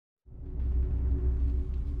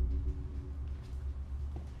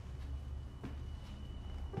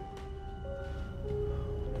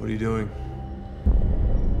are you doing?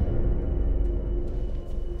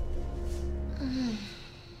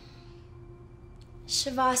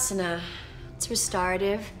 Shavasana. It's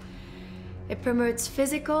restorative. It promotes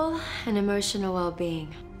physical and emotional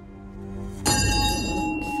well-being.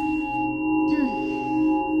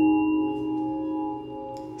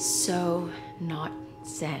 So not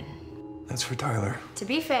Zen. That's for Tyler. To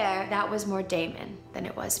be fair, that was more Damon than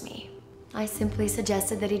it was me. I simply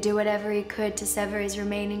suggested that he do whatever he could to sever his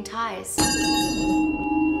remaining ties.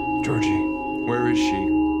 Georgie, where is she?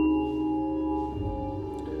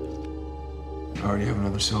 I already have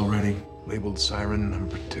another cell ready, labeled Siren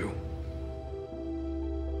number 2.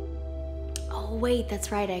 Oh, wait,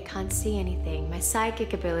 that's right. I can't see anything. My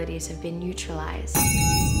psychic abilities have been neutralized.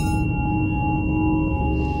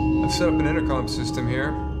 I've set up an intercom system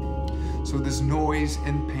here, so this noise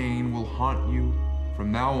and pain will haunt you from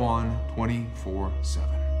now on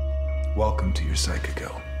 24/7. Welcome to your psychic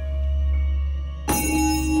hell.